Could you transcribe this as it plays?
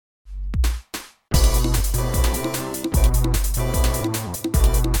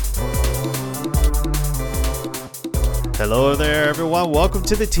Hello there, everyone. Welcome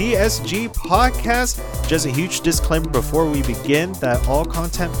to the TSG podcast. Just a huge disclaimer before we begin that all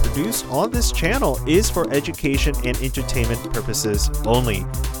content produced on this channel is for education and entertainment purposes only.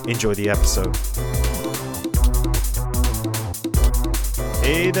 Enjoy the episode.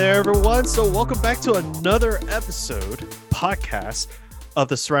 Hey there, everyone. So welcome back to another podcast of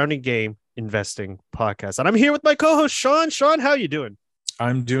the Surrounding Game Investing Podcast. And I'm here with my co-host, Sean. Sean, how are you doing?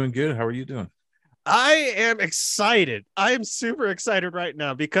 I'm doing good. How are you doing? I am excited. I am super excited right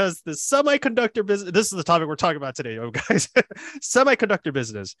now because the semiconductor business, this is the topic we're talking about today, guys. Semiconductor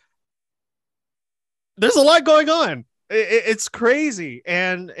business. There's a lot going on. It's crazy.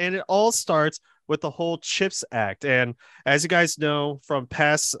 And it all starts with the whole CHIPS Act. And as you guys know from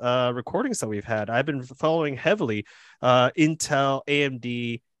past recordings that we've had, I've been following heavily Intel,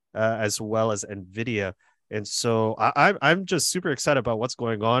 AMD, as well as NVIDIA. And so I'm just super excited about what's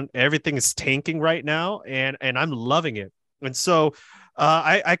going on. Everything is tanking right now, and I'm loving it. And so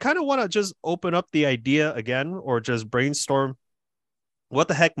I kind of want to just open up the idea again, or just brainstorm what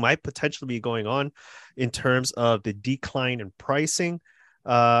the heck might potentially be going on in terms of the decline in pricing,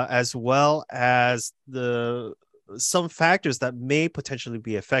 as well as some factors that may potentially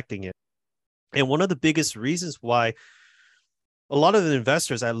be affecting it. And one of the biggest reasons why a lot of the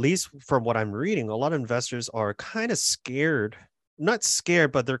investors, at least from what I'm reading, a lot of investors are kind of scared, not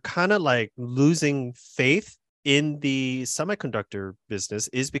scared, but they're kind of like losing faith in the semiconductor business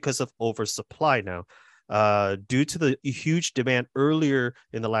is because of oversupply now. Due to the huge demand earlier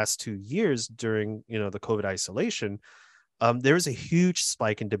in the last 2 years during, the COVID isolation, there is a huge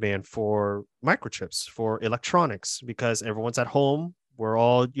spike in demand for microchips, for electronics, because everyone's at home. We're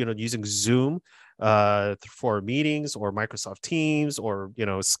all, using Zoom for meetings, or Microsoft Teams, or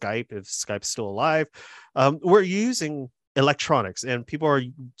Skype, if Skype's still alive. We're using electronics, and people are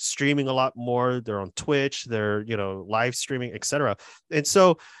streaming a lot more. They're on Twitch, they're live streaming, etc. And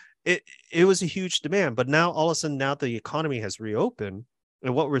so it was a huge demand. But now all of a sudden, now the economy has reopened,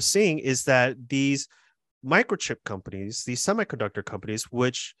 and what we're seeing is that these microchip companies, these semiconductor companies,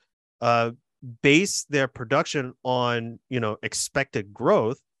 which base their production on expected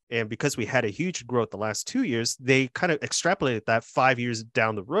growth. And because we had a huge growth the last 2 years, they kind of extrapolated that 5 years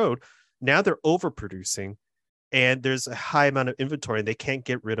down the road. Now they're overproducing, and there's a high amount of inventory, and they can't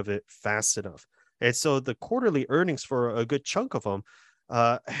get rid of it fast enough. And so the quarterly earnings for a good chunk of them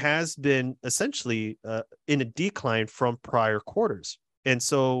has been essentially in a decline from prior quarters. And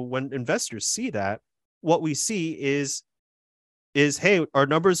so when investors see that, what we see is, hey, our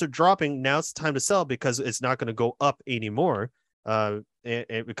numbers are dropping. Now it's time to sell because it's not going to go up anymore.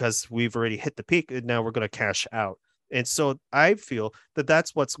 And because we've already hit the peak, and now we're going to cash out. And so I feel that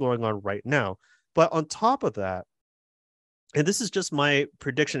that's what's going on right now. But on top of that, and this is just my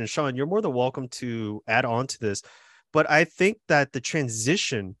prediction, and Sean, you're more than welcome to add on to this, but I think that the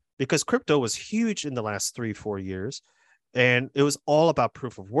transition, because crypto was huge in the last 3-4 years, and it was all about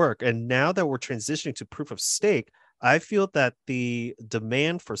proof of work. And now that we're transitioning to proof of stake, I feel that the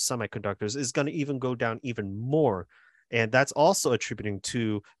demand for semiconductors is going to even go down even more. And that's also attributing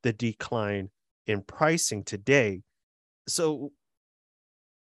to the decline in pricing today. So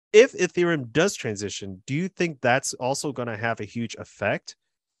if Ethereum does transition, do you think that's also going to have a huge effect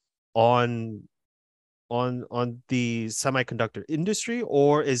on the semiconductor industry?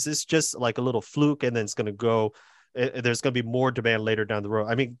 Or is this just like a little fluke, and then it's going to go, there's going to be more demand later down the road?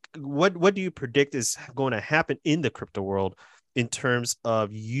 I mean, what do you predict is going to happen in the crypto world in terms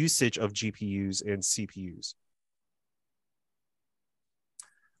of usage of GPUs and CPUs?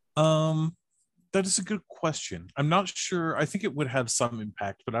 That is a good question. I'm not sure. I think it would have some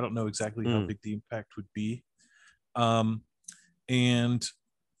impact, but I don't know exactly how big the impact would be. And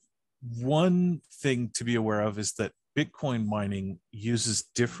one thing to be aware of is that Bitcoin mining uses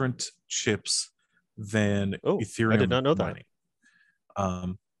different chips than Ethereum. I did not know mining.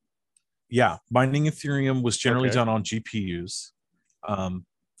 Mining Ethereum was generally done on GPUs.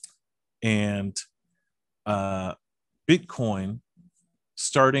 And Bitcoin,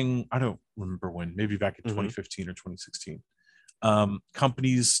 starting, I don't remember when, maybe back in 2015 or 2016,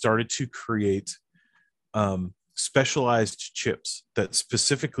 companies started to create specialized chips that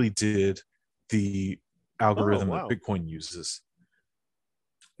specifically did the algorithm that Bitcoin uses.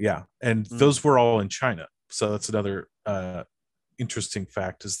 Yeah, and those were all in China. So that's another interesting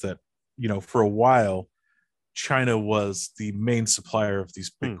fact, is that, for a while, China was the main supplier of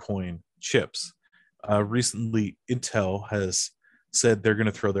these Bitcoin chips. Recently, Intel has said they're going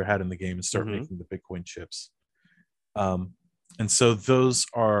to throw their hat in the game and start making the Bitcoin chips. And so those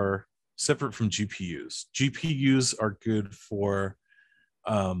are separate from GPUs. GPUs are good for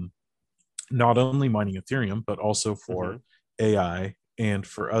not only mining Ethereum, but also Mm-hmm. for AI and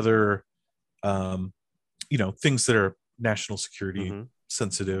for other, um, things that are national security Mm-hmm.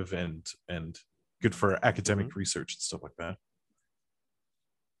 sensitive and good for Mm-hmm. academic research and stuff like that.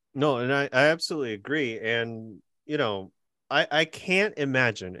 No, and I absolutely agree. And, I can't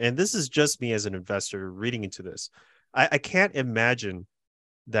imagine, and this is just me as an investor reading into this. I can't imagine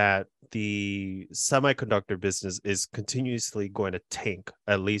that the semiconductor business is continuously going to tank,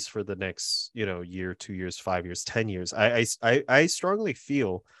 at least for the next, year, 2 years, 5 years, 10 years. I strongly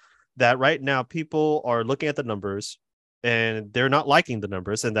feel that right now people are looking at the numbers and they're not liking the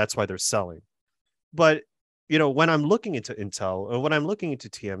numbers, and that's why they're selling. But when I'm looking into Intel, and when I'm looking into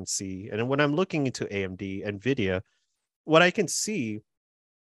TMC, and when I'm looking into AMD, Nvidia, what I can see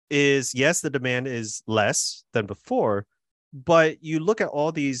is, yes, the demand is less than before, but you look at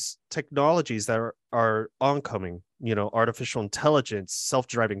all these technologies that are oncoming, artificial intelligence,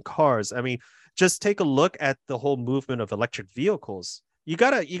 self-driving cars. I mean, just take a look at the whole movement of electric vehicles. You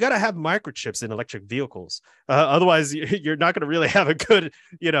gotta have microchips in electric vehicles. Otherwise, you're not going to really have a good,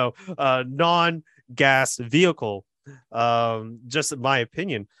 non-gas vehicle. Just in my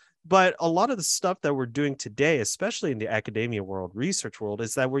opinion. But a lot of the stuff that we're doing today, especially in the academia world, research world,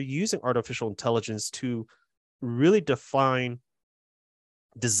 is that we're using artificial intelligence to really define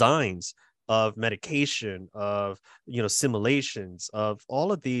designs of medication, of simulations, of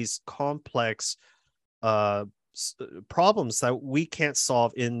all of these complex uh problems that we can't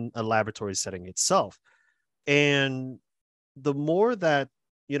solve in a laboratory setting itself. And the more that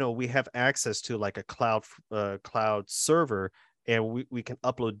we have access to like a cloud server, and we can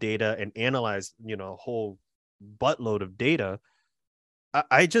upload data and analyze a whole buttload of data,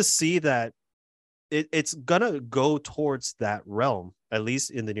 I just see that it's gonna go towards that realm, at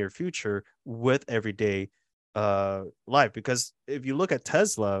least in the near future, with everyday life. Because if you look at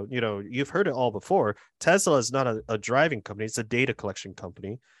Tesla, you've heard it all before. Tesla is not a driving company, it's a data collection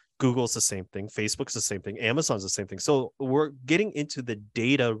company. Google's the same thing, Facebook's the same thing, Amazon's the same thing. So we're getting into the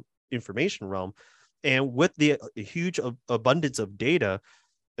data information realm, and with the huge abundance of data,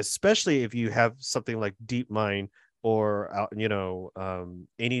 especially if you have something like DeepMind or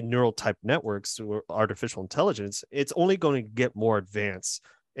any neural type networks or artificial intelligence, it's only going to get more advanced.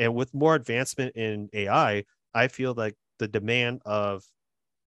 And with more advancement in AI, I feel like the demand of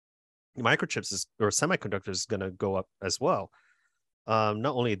microchips or semiconductors is going to go up as well.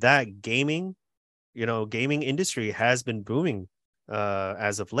 Not only that, gaming industry has been booming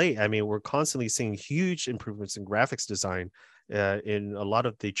as of late. I mean, we're constantly seeing huge improvements in graphics design in a lot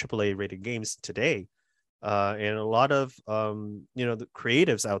of the AAA rated games today. And a lot of the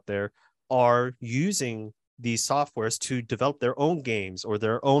creatives out there are using these softwares to develop their own games or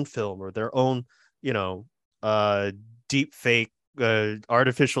their own film or their own, you know, uh, deep fake,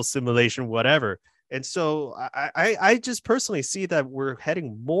 artificial simulation, whatever. And so I just personally see that we're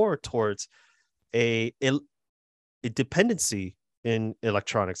heading more towards a dependency in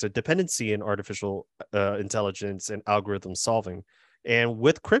electronics, a dependency in artificial intelligence and algorithm solving. And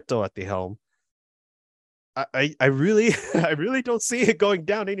with crypto at the helm, I really I really don't see it going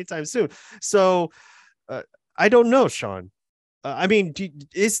down anytime soon. So I don't know, Sean. I mean,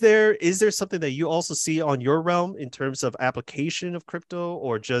 is there something that you also see on your realm in terms of application of crypto,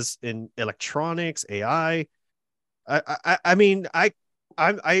 or just in electronics, AI? I mean, I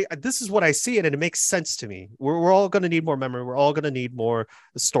this is what I see, and it makes sense to me. We're all going to need more memory. We're all going to need more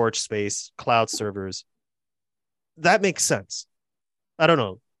storage space, cloud servers. That makes sense. I don't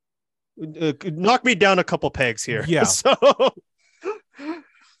know. Knock me down a couple pegs here. Yeah. So,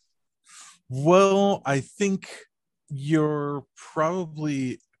 Well, I think you're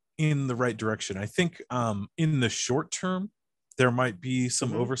probably in the right direction. I think in the short term, there might be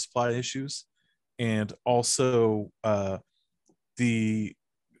some Mhm, oversupply issues. And also the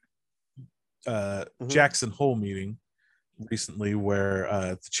mhm, Jackson Hole meeting recently,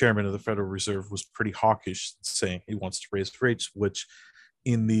 where the chairman of the Federal Reserve was pretty hawkish, saying he wants to raise rates, which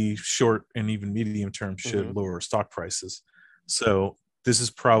in the short and even medium term should mhm, lower stock prices. So this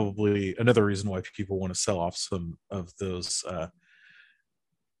is probably another reason why people want to sell off some of those,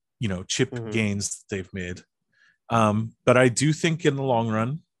 chip mhm. gains that they've made. But I do think in the long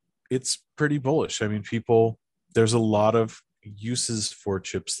run, it's pretty bullish. I mean, there's a lot of uses for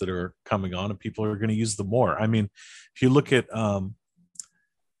chips that are coming on, and people are going to use them more. I mean, if you look at,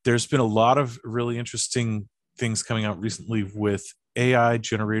 there's been a lot of really interesting things coming out recently with AI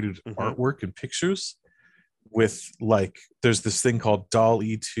generated Mhm. artwork and pictures. With like, there's this thing called Doll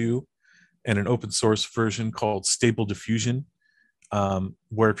E2 and an open source version called Stable Diffusion,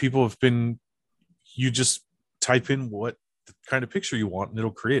 where people have been, you just type in what kind of picture you want and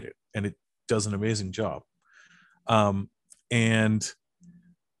it'll create it. And it does an amazing job. And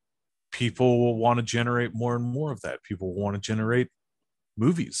people will want to generate more and more of that. People want to generate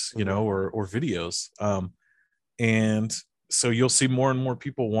movies, or videos. And so you'll see more and more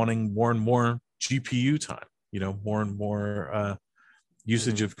people wanting more and more GPU time, more and more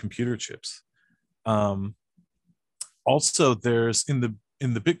usage of computer chips. Also, there's in the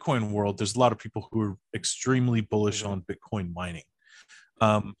Bitcoin world, there's a lot of people who are extremely bullish on Bitcoin mining.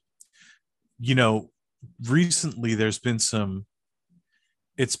 Recently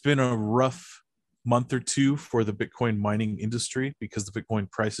it's been a rough month or two for the Bitcoin mining industry because the Bitcoin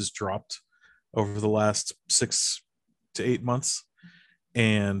price has dropped over the last 6 to 8 months.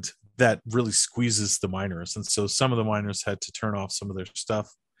 And that really squeezes the miners. And so some of the miners had to turn off some of their stuff.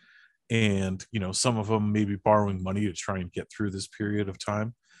 And, some of them may be borrowing money to try and get through this period of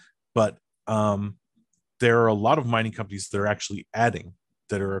time. But there are a lot of mining companies that are actually adding,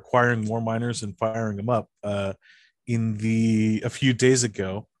 that are acquiring more miners and firing them up. A few days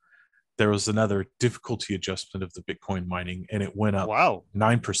ago, there was another difficulty adjustment of the Bitcoin mining, and it went up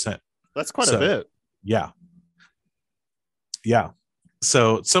 9%. That's quite a bit. Yeah.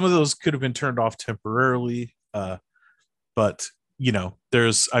 So some of those could have been turned off temporarily, but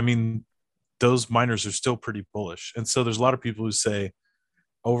those miners are still pretty bullish. And so there's a lot of people who say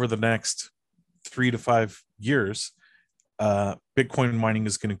over the next 3 to 5 years, Bitcoin mining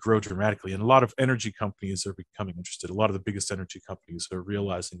is going to grow dramatically. And a lot of energy companies are becoming interested. A lot of the biggest energy companies are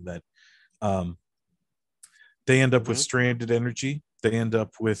realizing that they end up with stranded energy. They end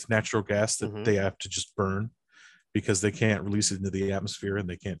up with natural gas that they have to just burn because they can't release it into the atmosphere and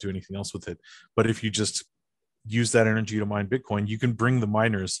they can't do anything else with it. But if you just use that energy to mine Bitcoin, you can bring the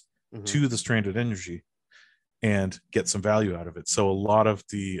miners to the stranded energy and get some value out of it. So a lot of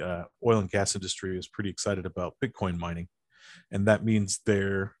the oil and gas industry is pretty excited about Bitcoin mining. And that means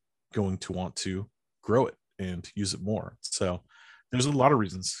they're going to want to grow it and use it more. So there's a lot of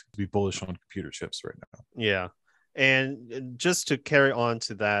reasons to be bullish on computer chips right now. Yeah. And just to carry on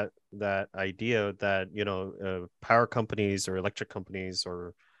to that idea that, power companies or electric companies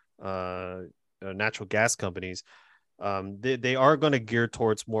or natural gas companies, they are going to gear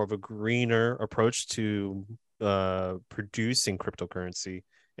towards more of a greener approach to producing cryptocurrency.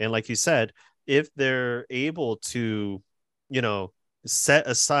 And like you said, if they're able to, set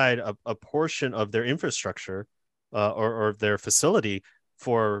aside a portion of their infrastructure or their facility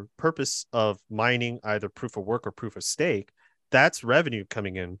for purpose of mining either proof of work or proof of stake, that's revenue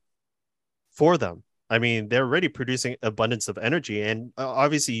coming in for them. I mean, they're already producing abundance of energy, and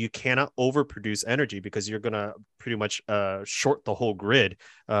obviously you cannot overproduce energy because you're going to pretty much short the whole grid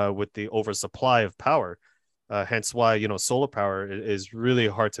with the oversupply of power. Hence why, solar power is really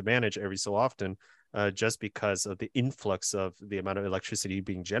hard to manage every so often, just because of the influx of the amount of electricity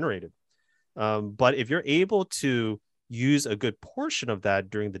being generated. But if you're able to use a good portion of that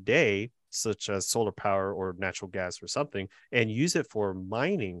during the day, such as solar power or natural gas or something, and use it for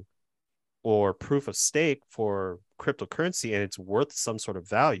mining or proof of stake for cryptocurrency, and it's worth some sort of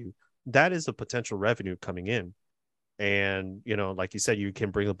value, that is a potential revenue coming in. And, like you said, you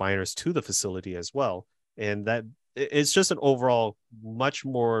can bring the miners to the facility as well. And that it's just an overall much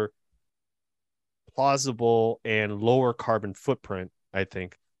more plausible and lower carbon footprint, I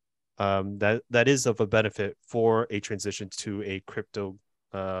think, that is of a benefit for a transition to a crypto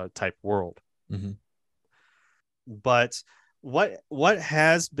type world. But what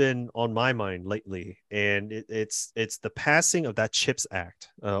has been on my mind lately, and it's the passing of that CHIPS Act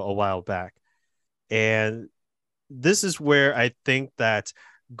a while back, and this is where I think that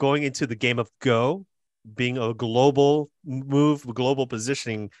going into the game of Go, being a global move, global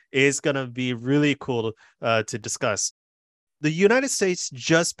positioning, is going to be really cool to discuss. The United States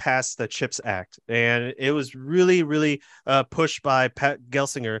just passed the CHIPS Act, and it was really, really pushed by Pat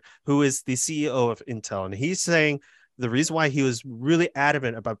Gelsinger, who is the CEO of Intel. And he's saying the reason why he was really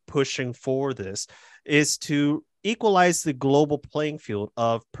adamant about pushing for this is to equalize the global playing field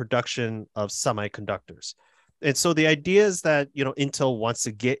of production of semiconductors. And so the idea is that, Intel wants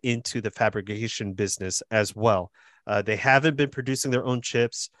to get into the fabrication business as well. They haven't been producing their own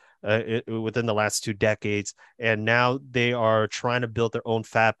chips within the last 2 decades, and now they are trying to build their own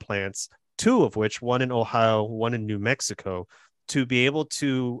fab plants, 2 of which, one in Ohio, one in New Mexico, to be able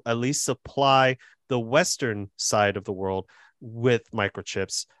to at least supply the Western side of the world with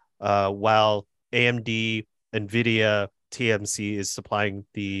microchips, while AMD, NVIDIA, TMC is supplying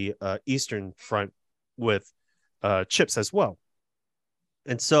the Eastern front with chips as well.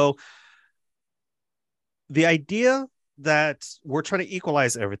 And so the idea that we're trying to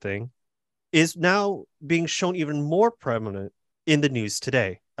equalize everything is now being shown even more prominent in the news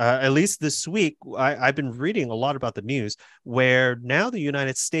today. At least this week, I've been reading a lot about the news where now the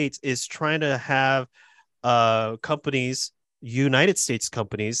United States is trying to have companies, United States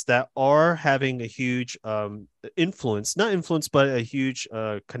companies that are having a huge influence, not influence, but a huge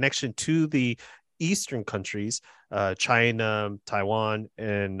connection to the Eastern countries, China, Taiwan,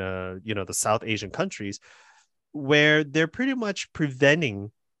 and the South Asian countries, where they're pretty much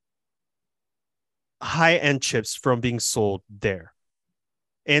preventing high-end chips from being sold there.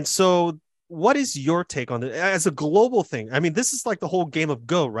 And so what is your take on it as a global thing? I mean, this is like the whole game of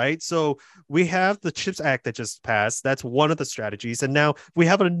Go, right? So we have the Chips Act that just passed. That's one of the strategies. And now we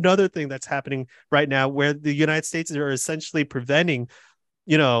have another thing that's happening right now where the United States are essentially preventing,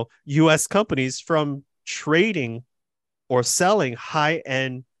 US companies from trading or selling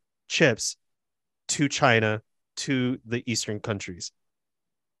high-end chips to China, to the Eastern countries.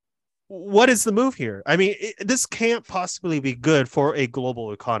 What is the move here? I mean, this can't possibly be good for a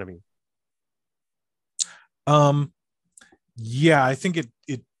global economy. Yeah, I think it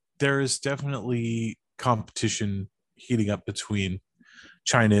there is definitely competition heating up between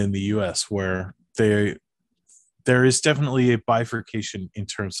China and the US where there is definitely a bifurcation in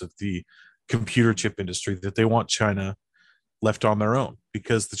terms of the computer chip industry, that they want China left on their own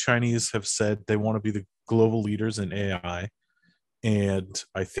because the Chinese have said they want to be the global leaders in AI, and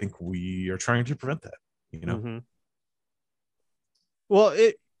I think we are trying to prevent that, Mm-hmm. Well,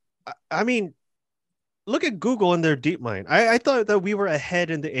 I mean, look at Google and their DeepMind. I thought that we were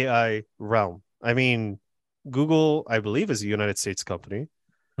ahead in the AI realm. I mean, Google, I believe, is a United States company.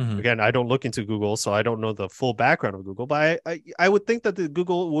 Mm-hmm. Again, I don't look into Google, so I don't know the full background of Google, but I would think that the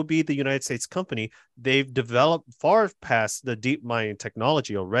Google would be the United States company. They've developed far past the DeepMind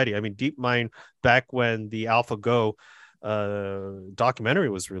technology already. I mean, DeepMind, back when the AlphaGo documentary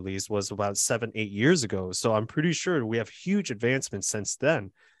was released, was about 7-8 years ago. So I'm pretty sure we have huge advancements since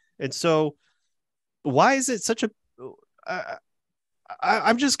then. And so why is it such a I,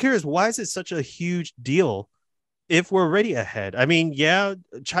 I'm just curious, why is it such a huge deal if we're already ahead? I mean, yeah,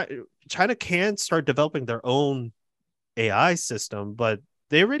 China can start developing their own AI system, but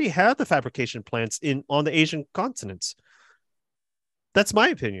they already have the fabrication plants on the Asian continents. That's my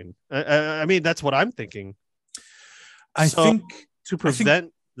opinion. I mean, that's what I'm thinking. I So think to I think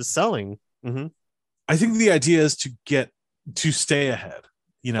prevent the selling, I think the idea is to stay ahead,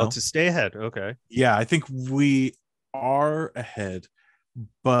 to stay ahead. Okay. Yeah, I think we are ahead,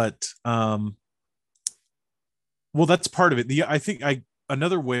 but well, that's part of it. I think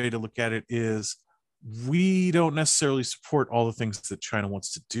another way to look at it is we don't necessarily support all the things that China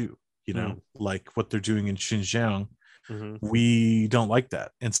wants to do, like what they're doing in Xinjiang. We don't like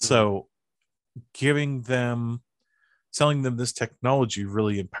that. And so giving them, selling them this technology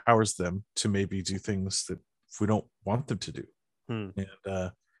really empowers them to maybe do things that we don't want them to do. And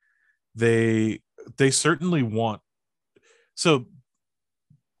they certainly want. So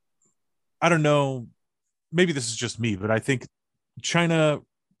I don't know, maybe this is just me, but I think the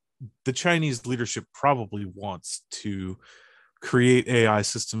Chinese leadership probably wants to create AI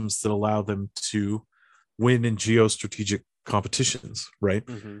systems that allow them to win in geostrategic competitions, right?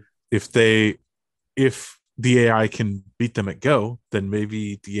 If the AI can beat them at Go, then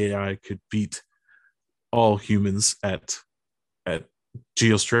maybe the AI could beat all humans at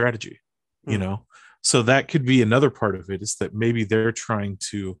geostrategy, So that could be another part of it, is that maybe they're trying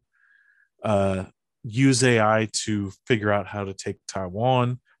to use AI to figure out how to take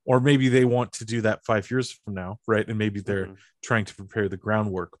Taiwan, or maybe they want to do that 5 years from now, right? And maybe they're trying to prepare the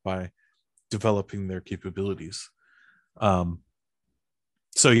groundwork by developing their capabilities.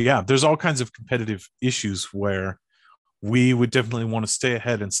 So yeah, there's all kinds of competitive issues where we would definitely want to stay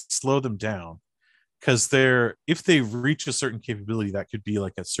ahead and slow them down, because if they reach a certain capability, that could be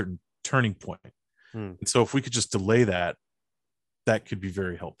like a certain turning point. And so if we could just delay that, that could be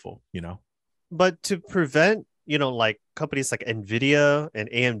very helpful, But to prevent, like companies like Nvidia and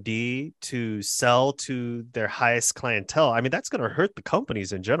AMD to sell to their highest clientele, I mean, that's going to hurt the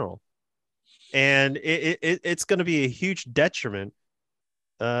companies in general, and it's going to be a huge detriment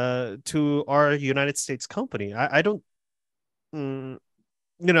to our United States company. I don't, so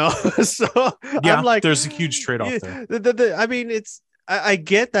I'm yeah, like, there's a huge trade-off there. I mean, I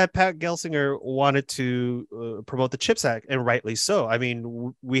get that Pat Gelsinger wanted to promote the Chips Act, and rightly so. I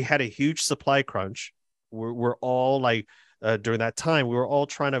mean, we had a huge supply crunch. We're all like, during that time, we were all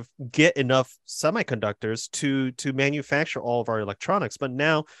trying to get enough semiconductors to manufacture all of our electronics. But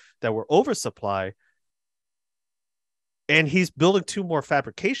now that we're oversupply, and he's building 2 more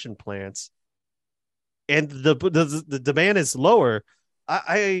fabrication plants, and the demand is lower,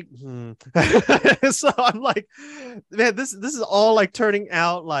 So I'm like, man, this is all like turning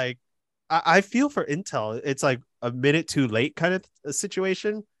out like I feel for Intel. It's like a minute too late kind of a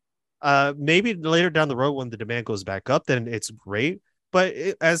situation. Maybe later down the road when the demand goes back up, then it's great. But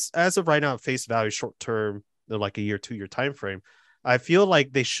as of right now, face value, short term, like a year, 2 year time frame, I feel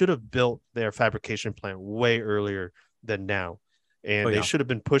like they should have built their fabrication plant way earlier than now, Oh and they yeah. should have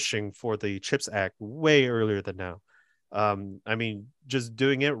been pushing for the Chips Act way earlier than now. I mean, just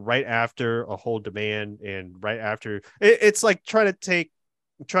doing it right after a whole demand and right after it's like trying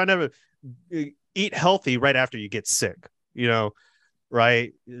to eat healthy right after you get sick, you know,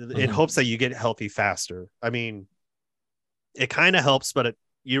 right? In Mhm. hopes that you get healthy faster. I mean, it kind of helps, but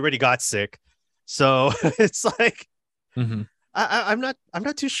you already got sick, so it's like Mhm. I'm not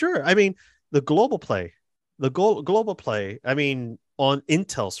too sure. I mean, the global play, global play. I mean, on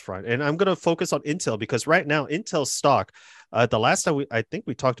Intel's front, and I'm going to focus on Intel because right now Intel's stock. The last time I think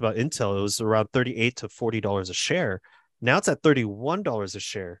we talked about Intel, it was around $38 to $40 a share. Now it's at $31 a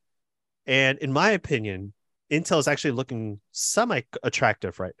share. And in my opinion, Intel is actually looking semi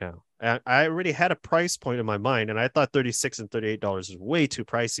attractive right now. I already had a price point in my mind, and I thought $36 and $38 is way too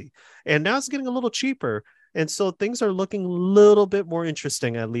pricey. And now it's getting a little cheaper. And so things are looking a little bit more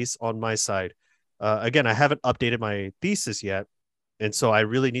interesting, at least on my side. Again, I haven't updated my thesis yet. And so I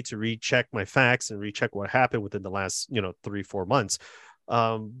really need to recheck my facts and recheck what happened within the last, 3, 4 months.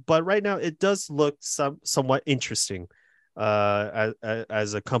 But right now, it does look somewhat interesting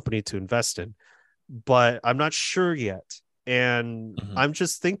as a company to invest in, but I'm not sure yet. And Mhm. I'm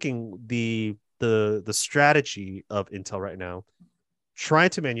just thinking the strategy of Intel right now, trying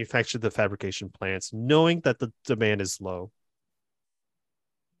to manufacture the fabrication plants, knowing that the demand is low.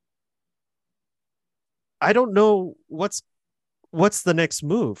 I don't know what's the next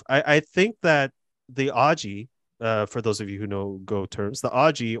move. I think that the Aji, for those of you who know Go terms, the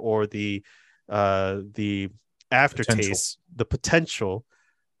Aji or the Potential. aftertaste, the potential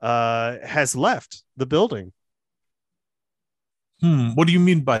has left the building. What do you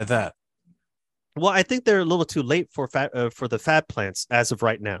mean by that? Well, I think they're a little too late for the fab plants as of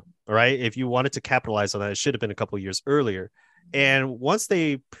right now. All right, if you wanted to capitalize on that, it should have been a couple of years earlier. And once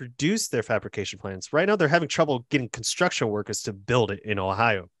they produce their fabrication plants, right now they're having trouble getting construction workers to build it in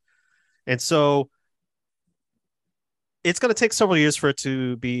Ohio. And so it's going to take several years for it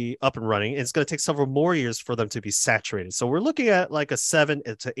to be up and running. It's going to take several more years for them to be saturated. So we're looking at like a 7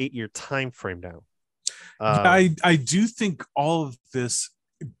 to 8 year time frame now. Yeah, Um, I do think all of this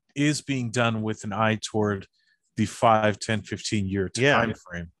is being done with an eye toward the 5, 10, 15 year yeah. time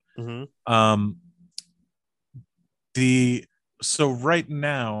frame. Mm-hmm. Um, the so right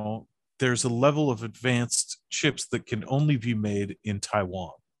now there's a level of advanced chips that can only be made in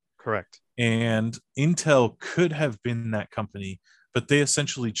Taiwan. Correct. And Intel could have been that company, but they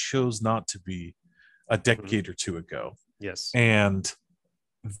essentially chose not to be a Mm-hmm. decade or two ago. Yes. And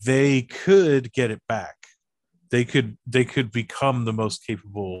they could get it back. They could become the most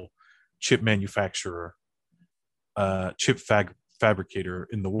capable chip manufacturer, fabricator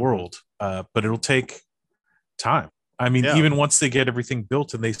in the Mm-hmm. world. But it'll take time. I mean, Yeah. even once they get everything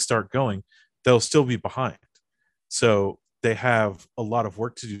built and they start going, they'll still be behind. So they have a lot of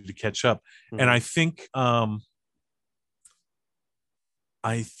work to do to catch up. And Mm-hmm. I think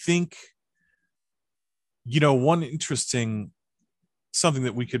one interesting something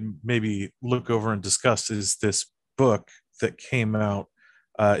that we could maybe look over and discuss is this book that came out.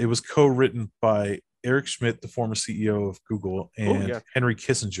 It was co-written by Eric Schmidt, the former CEO of Google, Oh and yeah. Henry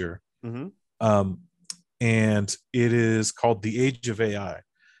Kissinger. Mm-hmm. Um, and it is called The Age of AI. And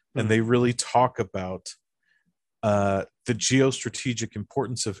Mm-hmm. they really talk about the geostrategic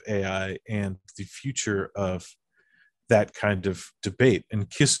importance of AI and the future of that kind of debate. And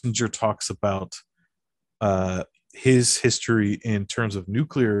Kissinger talks about uh, his history in terms of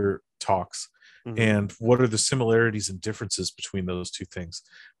nuclear talks Mm-hmm. and what are the similarities and differences between those two things.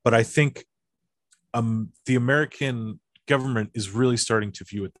 But I think the American government is really starting to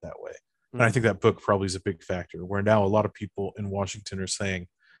view it that way. And I Mm-hmm. think that book probably is a big factor where now a lot of people in Washington are saying,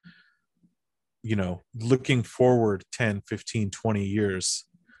 looking forward 10, 15, 20 years,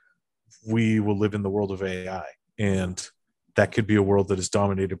 we will live in the world of AI. Mm-hmm. And that could be a world that is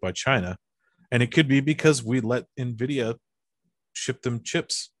dominated by China. And it could be because we let NVIDIA ship them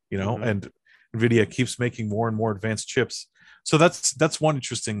chips, Mm-hmm. and NVIDIA keeps making more and more advanced chips. So that's one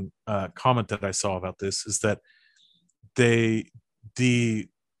interesting comment that I saw about this is that the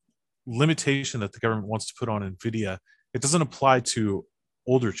limitation that the government wants to put on NVIDIA, it doesn't apply to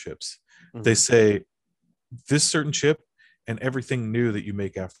older chips. They Mm-hmm. say this certain chip and everything new that you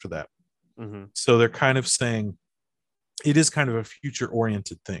make after that. Mm-hmm. So they're kind of saying it is kind of a future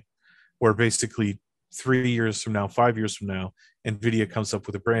oriented thing where basically 3 years from now, 5 years from now, NVIDIA comes up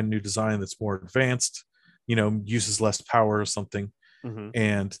with a brand new design that's more advanced, uses less power or something,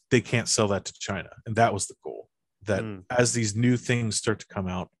 and they can't sell that to China. And that was the goal. That as these new things start to come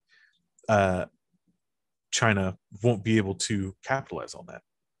out, China won't be able to capitalize on that.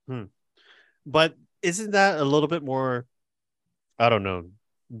 But isn't that a little bit more, I don't know,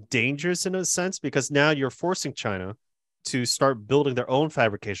 dangerous in a sense? Because now you're forcing China to start building their own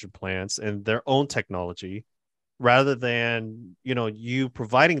fabrication plants and their own technology rather than, you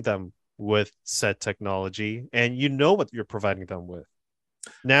providing them with said technology and what you're providing them with.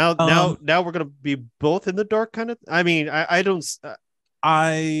 Now we're going to be both in the dark kind of. I mean, I don't.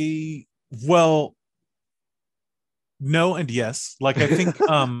 Well, no and yes. Like I think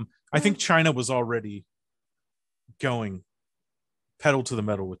I think China was already going pedal to the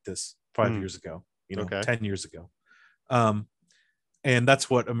metal with this 5 years ago, Okay. 10 years ago. And that's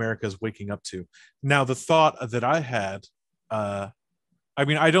what America is waking up to. Now, the thought that I had, I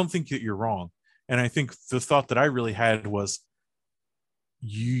mean, I don't think that you're wrong. And I think the thought that I really had was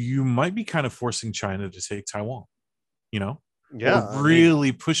you might be kind of forcing China to take Taiwan, Yeah, or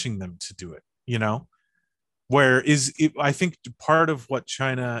really pushing them to do it, where is it, I think part of what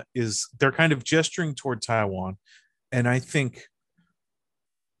China is, they're kind of gesturing toward Taiwan. And I think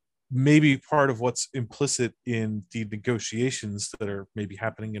maybe part of what's implicit in the negotiations that are maybe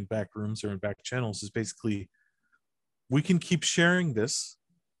happening in back rooms or in back channels is basically, we can keep sharing this,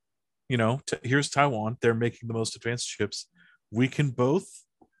 here's Taiwan, they're making the most advanced chips, we can both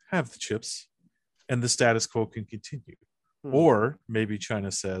have the chips and the status quo can continue. Or maybe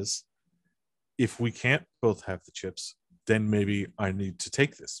China says, if we can't both have the chips, then maybe I need to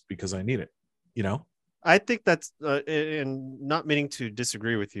take this because I need it, I think that's, and not meaning to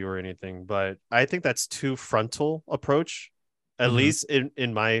disagree with you or anything, but I think that's too frontal approach, at least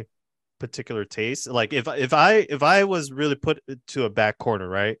in my particular taste. Like if I was really put to a back corner,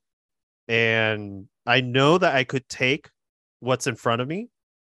 right, and I know that I could take what's in front of me,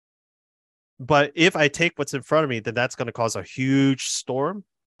 but if I take what's in front of me, then that's going to cause a huge storm.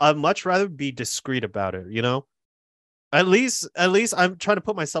 I'd much rather be discreet about it, At least I'm trying to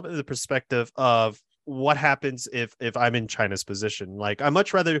put myself in the perspective of what happens if I'm in China's position. Like, I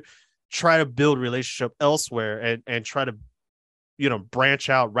much rather try to build relationship elsewhere and try to,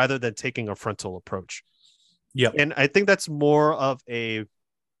 branch out rather than taking a frontal approach. Yeah. And I think that's more of a,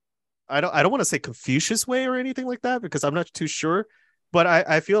 I don't want to say Confucius way or anything like that, because I'm not too sure, but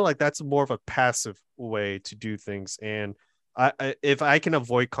I feel like that's more of a passive way to do things. And if I can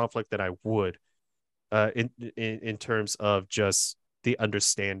avoid conflict, then I would, in terms of just the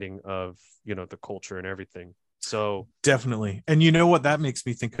understanding of, the culture and everything. So definitely. And you know what that makes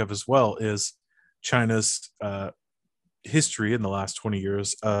me think of as well is China's history in the last 20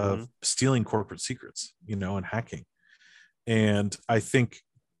 years of stealing corporate secrets, and hacking. And I think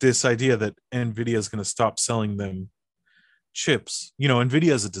this idea that NVIDIA is going to stop selling them chips,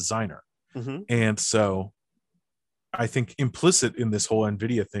 NVIDIA is a designer. And so I think implicit in this whole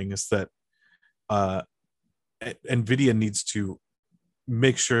NVIDIA thing is that NVIDIA needs to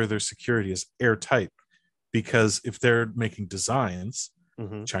make sure their security is airtight, because if they're making designs,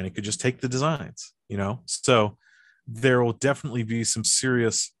 China could just take the designs, So there will definitely be some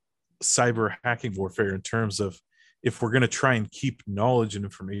serious cyber hacking warfare in terms of, if we're going to try and keep knowledge and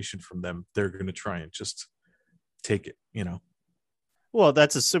information from them, they're going to try and just take it, Well,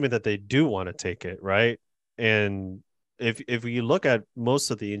 that's assuming that they do want to take it, right? And if you look at most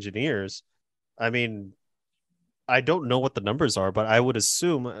of the engineers, I mean, I don't know what the numbers are, but I would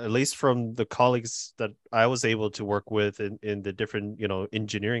assume, at least from the colleagues that I was able to work with in the different,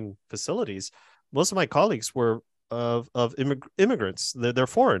 engineering facilities, most of my colleagues were of immigrants. They're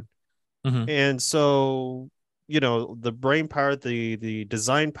foreign. And so, the brain power, the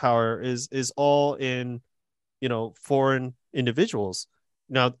design power is all in, foreign individuals.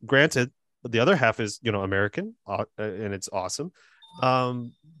 Now, granted, the other half is, American, and it's awesome.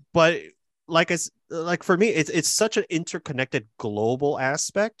 But like for me, it's such an interconnected global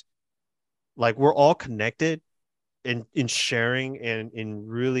aspect. Like, we're all connected in sharing and in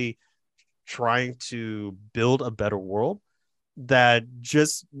really trying to build a better world, that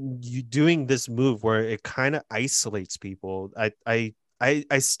just you doing this move where it kind of isolates people. I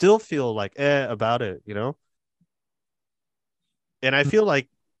still feel like about it, and I feel like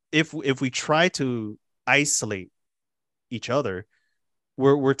if we try to isolate each other,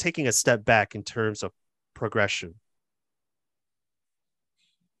 we're taking a step back in terms of progression.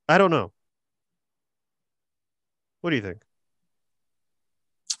 I don't know. What do you think?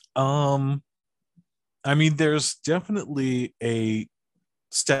 Um, I mean, there's definitely a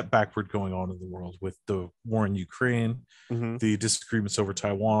step backward going on in the world with the war in Ukraine, Mm-hmm. the disagreements over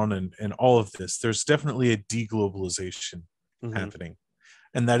Taiwan, and all of this. There's definitely a deglobalization Mm-hmm. happening,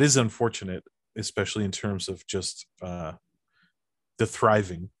 and that is unfortunate, especially in terms of just the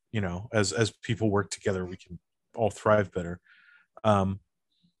thriving. As people work together, we can all thrive better. Um,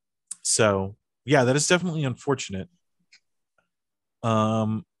 so yeah, that is definitely unfortunate.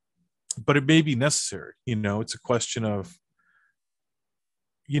 Um, but it may be necessary. It's a question of,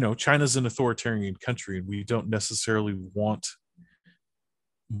 China's an authoritarian country, and we don't necessarily want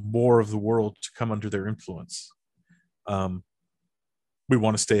more of the world to come under their influence. Um, we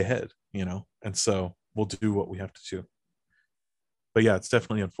want to stay ahead, and so we'll do what we have to do. But yeah, it's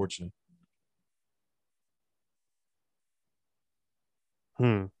definitely unfortunate.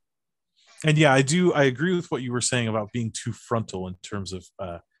 Hmm. And yeah, I agree with what you were saying about being too frontal in terms of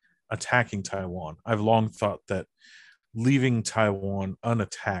attacking Taiwan. I've long thought that leaving Taiwan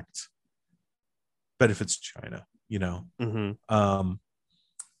unattacked benefits China. Mm-hmm. Um,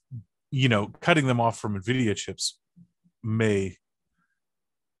 cutting them off from Nvidia chips may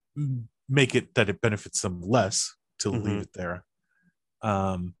make it that it benefits them less to Mm-hmm. leave it there.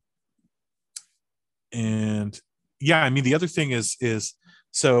 Um, and yeah, I mean, the other thing is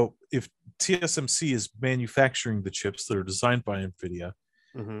so if TSMC is manufacturing the chips that are designed by Nvidia,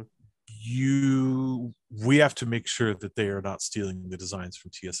 Mm-hmm. we have to make sure that they are not stealing the designs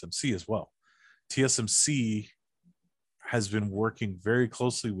from TSMC as well. TSMC has been working very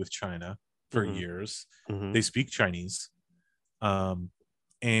closely with China for Mm-hmm. years. Mm-hmm. They speak Chinese.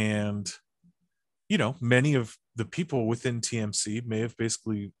 And many of the people within TMC may have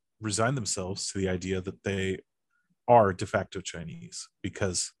basically resigned themselves to the idea that they are de facto Chinese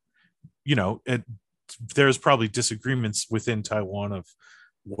because, there's probably disagreements within Taiwan of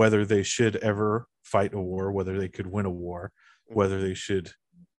whether they should ever fight a war, whether they could win a war, Mm-hmm. whether they should,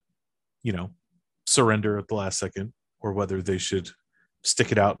 you know, surrender at the last second, or whether they should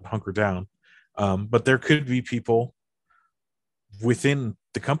stick it out and hunker down. But there could be people within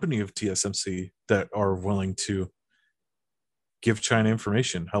the company of TSMC that are willing to give China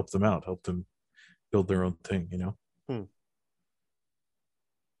information, help them out, help them build their own thing. Hmm.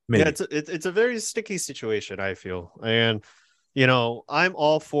 Yeah, Maybe. it's a very sticky situation, I feel. And I'm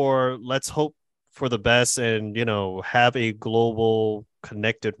all for let's hope for the best and have a global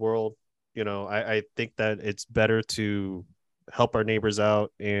connected world. I think that it's better to help our neighbors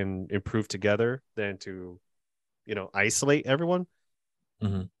out and improve together than to isolate everyone.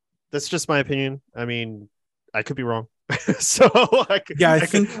 Mm-hmm. That's just my opinion. I mean, I could be wrong. So Yeah, I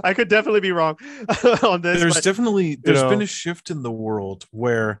think I could definitely be wrong on this, but there's been a shift in the world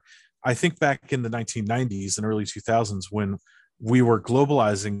where I think back in the 1990s and early 2000s when we were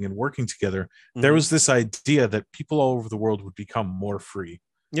globalizing and working together, there mm-hmm. was this idea that people all over the world would become more free,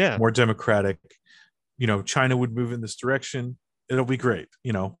 Yeah. more democratic. China would move in this direction. It'll be great.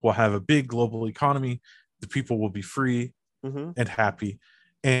 We'll have a big global economy. The people will be free Mm-hmm. and happy.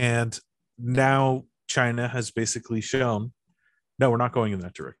 And now China has basically shown, no, we're not going in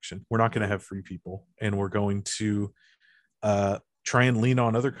that direction. We're not going to have free people, and we're going to try and lean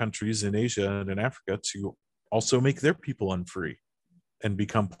on other countries in Asia and in Africa to also make their people unfree and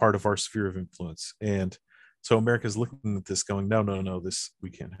become part of our sphere of influence. And so America's looking at this, going, no, no, no, this we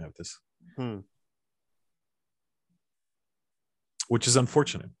can't have this, Hmm. which is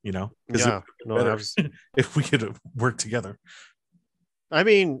unfortunate, because it Yeah. would have No, been I better was. if we could have worked together. I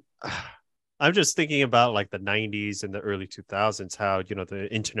mean, I'm just thinking about like the 90s and the early 2000s, how, the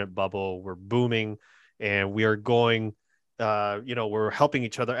internet bubble were booming and we are going, we're helping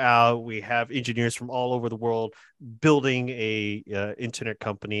each other out. We have engineers from all over the world building a internet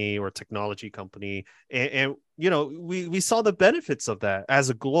company or technology company. And we saw the benefits of that as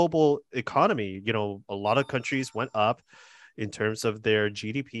a global economy. A lot of countries went up in terms of their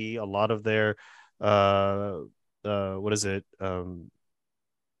GDP, a lot of their, what is it?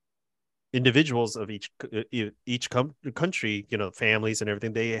 Individuals of country, families and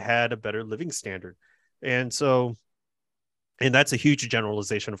everything, they had a better living standard. And so, and that's a huge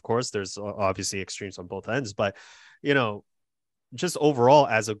generalization, of course. There's obviously extremes on both ends, but you know just overall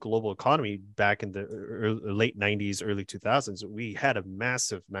as a global economy back in the late 90s, early 2000s, we had a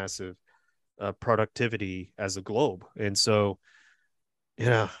massive productivity as a globe. And so,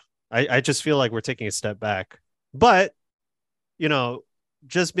 I just feel like we're taking a step back. But you know,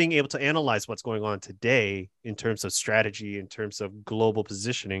 just being able to analyze what's going on today in terms of strategy, in terms of global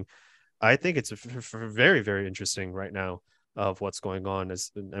positioning, I think it's very, very interesting right now of what's going on.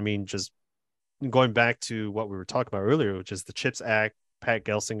 I mean, just going back to what we were talking about earlier, which is the Chips Act, Pat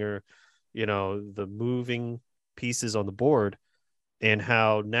Gelsinger, the moving pieces on the board, and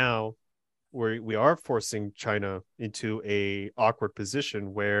how now we are forcing China into a awkward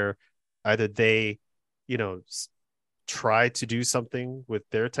position where either they, you know, try to do something with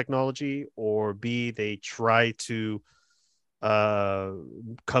their technology, or B, they try to uh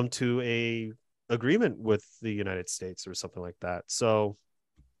come to a agreement with the United States or something like that. So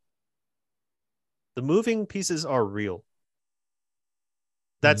the moving pieces are real.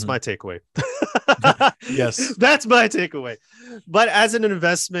 That's Mm-hmm. my takeaway. Yes. That's my takeaway. But as an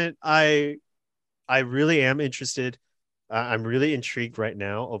investment, I really am interested. I'm really intrigued right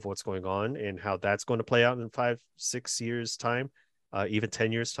now of what's going on and how that's going to play out in 5, 6 years time, even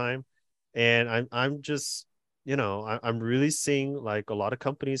 10 years time. And I'm just, I'm really seeing like a lot of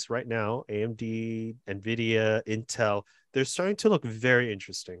companies right now, AMD, Nvidia, Intel, they're starting to look very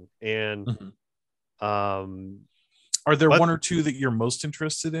interesting. And Mm-hmm. um, Are there but one or two that you're most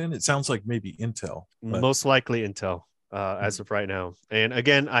interested in? It sounds like maybe Intel, but most likely Intel, as Mhm. of right now. And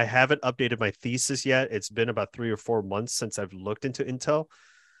again, I haven't updated my thesis yet. It's been about 3 or 4 months since I've looked into Intel.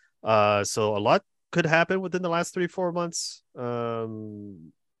 So a lot could happen within the last 3, 4 months.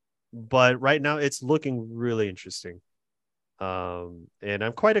 But right now it's looking really interesting. And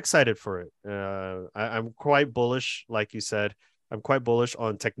I'm quite excited for it. I'm quite bullish, like you said. I'm quite bullish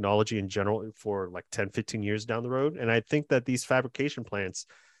on technology in general for like 10, 15 years down the road. And I think that these fabrication plants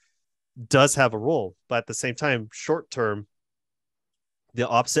does have a role, but at the same time, short term, the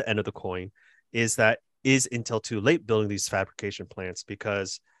opposite end of the coin is that is Intel too late building these fabrication plants?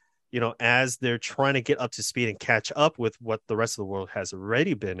 Because as they're trying to get up to speed and catch up with what the rest of the world has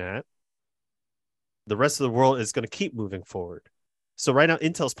already been at, the rest of the world is going to keep moving forward. So right now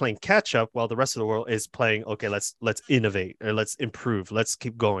Intel's playing catch up while the rest of the world is playing, okay, let's innovate, or let's improve, let's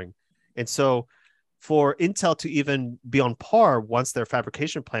keep going. And so for Intel to even be on par once their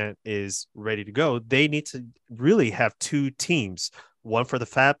fabrication plant is ready to go, they need to really have two teams, one for the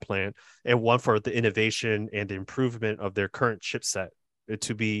fab plant and one for the innovation and the improvement of their current chipset,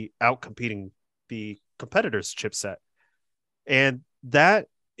 to be out competing the competitors' chipset. And that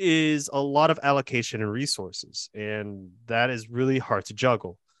is a lot of allocation and resources, and that is really hard to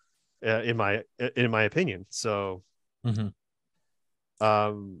juggle, in my opinion. So Mm-hmm.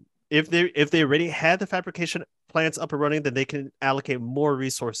 if they already had the fabrication plants up and running, then they can allocate more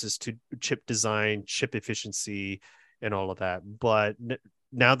resources to chip design, chip efficiency, and all of that. But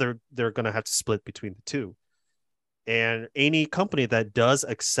now they're going to have to split between the two. And any company that does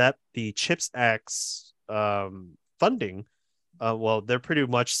accept the Chips Act's funding, well, they're pretty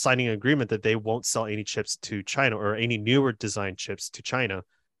much signing an agreement that they won't sell any chips to China, or any newer design chips to China,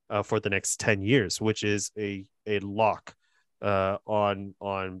 for the next 10 years, which is a lock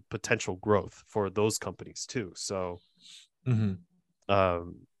on potential growth for those companies too. So, Mm-hmm.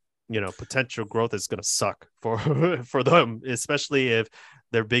 um, potential growth is going to suck for for them, especially if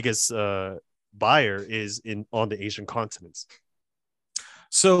their biggest buyer is in on the Asian continents.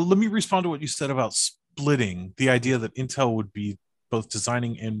 So let me respond to what you said about splitting the idea that Intel would be both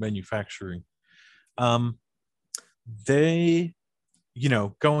designing and manufacturing. Um, they,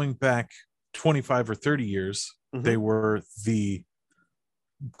 going back 25 or 30 years, Mm-hmm. they were the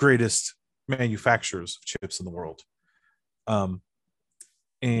greatest manufacturers of chips in the world. Um,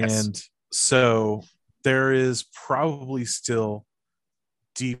 Yes. and so there is probably still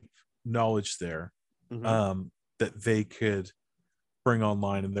deep knowledge there, Mm-hmm. um, that they could bring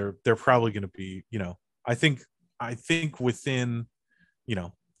online, and they're probably going to be, I think within, you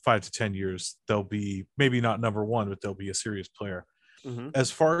know 5 to 10 years they'll be maybe not number one, but they'll be a serious player. Mm-hmm.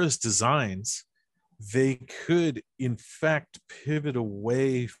 As far as designs, they could in fact pivot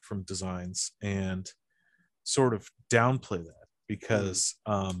away from designs and sort of downplay that, Mm. because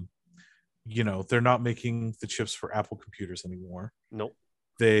they're not making the chips for Apple computers anymore. Nope.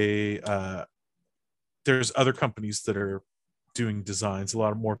 They There's other companies that are doing designs. A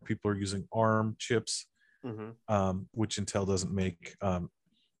lot of more people are using ARM chips, Mm-hmm. which Intel doesn't make.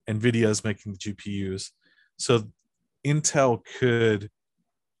 Nvidia is making the GPUs, so Intel could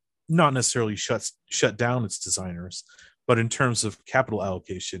not necessarily shut down its designers, but in terms of capital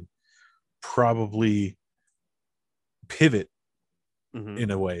allocation, probably pivot Mm-hmm.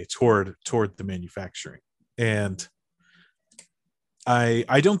 in a way toward the manufacturing. And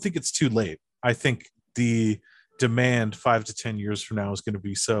I don't think it's too late. I think the demand 5 to 10 years from now is going to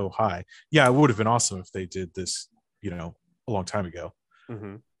be so high. Yeah, it would have been awesome if they did this, a long time ago.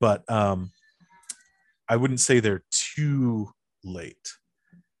 Mm-hmm. But I wouldn't say they're too late.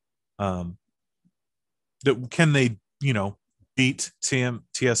 Um, can they, beat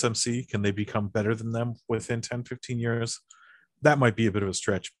TSMC? Can they become better than them within 10, 15 years? that might be a bit of a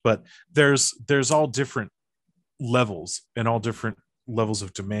stretch, but there's all different levels and all different levels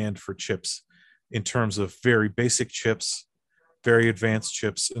of demand for chips in terms of very basic chips, very advanced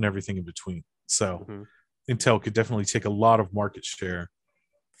chips, and everything in between. So Intel could definitely take a lot of market share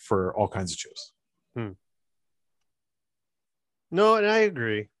for all kinds of chips. No, and I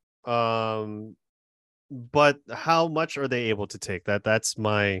agree. But how much are they able to take? That's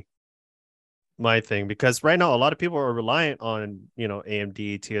my thing, because right now a lot of people are reliant on,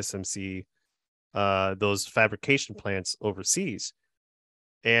 AMD, TSMC, those fabrication plants overseas.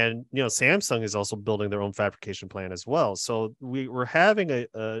 And Samsung is also building their own fabrication plant as well. So we're having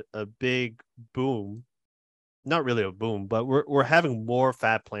a big boom, not really a boom, but we're having more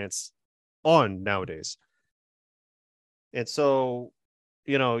fab plants on nowadays. And so,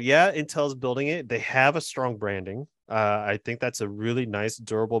 Intel's building it. They have a strong branding. I think that's a really nice,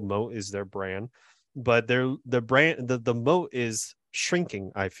 durable moat is their brand, but the moat is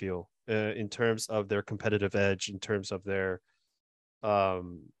shrinking, I feel, in terms of their competitive edge, in terms of their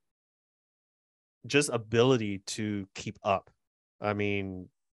just ability to keep up. I mean,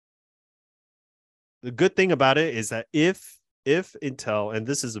 the good thing about it is that if Intel, and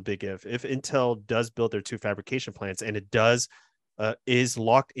this is a big if Intel does build their 2 fabrication plants, and it does is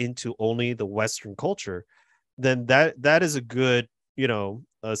locked into only the Western culture, then that is a good,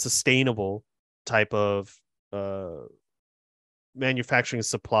 sustainable type of manufacturing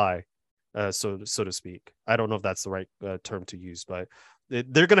supply, so to speak. I don't know if that's the right term to use, but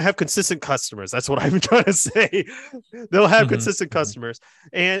they're going to have consistent customers. That's what I'm trying to say. They'll have consistent customers,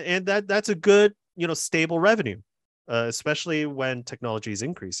 and that's a good, stable revenue, especially when technology is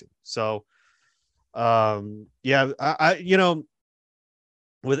increasing. So, I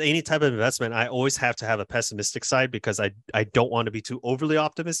with any type of investment, I always have to have a pessimistic side, because I don't want to be too overly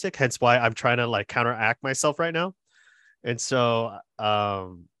optimistic. Hence why I'm trying to counteract myself right now. And so,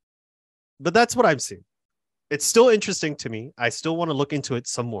 but that's what I'm seeing. It's still interesting to me. I still want to look into it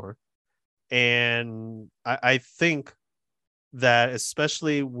some more. And I think that,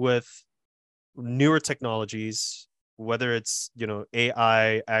 especially with newer technologies, whether it's,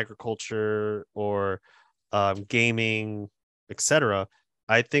 AI, agriculture, or gaming, etc.,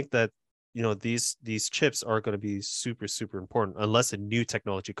 I think that, these chips are going to be super, super important, unless a new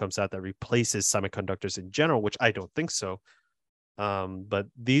technology comes out that replaces semiconductors in general, which I don't think so. But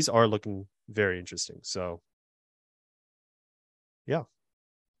these are looking very interesting. So,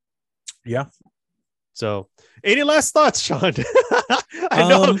 yeah. So, any last thoughts, Sean? I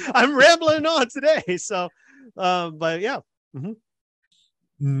know I'm rambling on today. So, but yeah.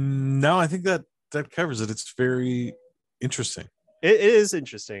 No, I think that covers it. It's very interesting. It is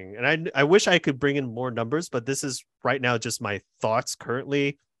interesting, and I wish I could bring in more numbers, but this is right now just my thoughts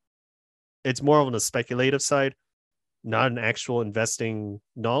currently. It's more on the speculative side, not an actual investing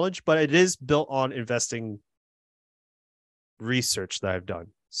knowledge, but it is built on investing research that I've done.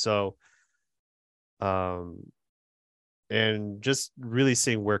 So, and just really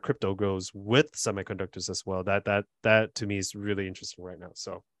seeing where crypto goes with semiconductors as well. That to me is really interesting right now.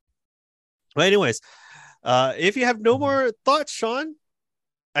 So, but anyways, if you have no more thoughts, Sean,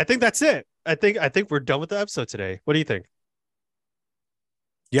 I think that's it. I think we're done with the episode today. What do you think?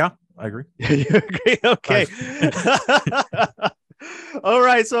 Yeah, I agree. You agree? Okay. All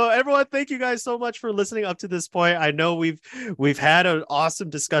right. So everyone, thank you guys so much for listening up to this point. I know we've had an awesome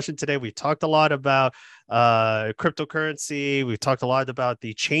discussion today. We talked a lot about cryptocurrency. We've talked a lot about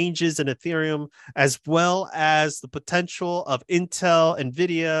the changes in Ethereum, as well as the potential of Intel,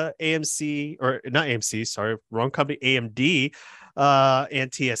 NVIDIA, AMC, or not AMC, sorry, wrong company, AMD,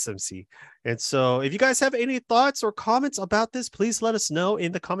 and TSMC. And so if you guys have any thoughts or comments about this, please let us know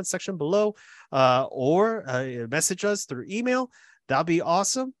in the comment section below, or message us through email. That'll be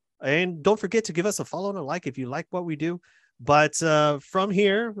awesome. And don't forget to give us a follow and a like if you like what we do. But from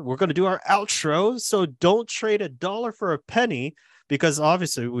here, we're going to do our outro. So don't trade $1 for a penny, because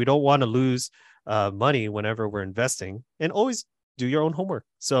obviously we don't want to lose money whenever we're investing. And always do your own homework.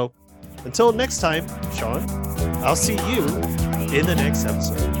 So until next time, Sean, I'll see you in the next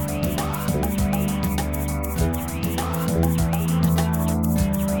episode.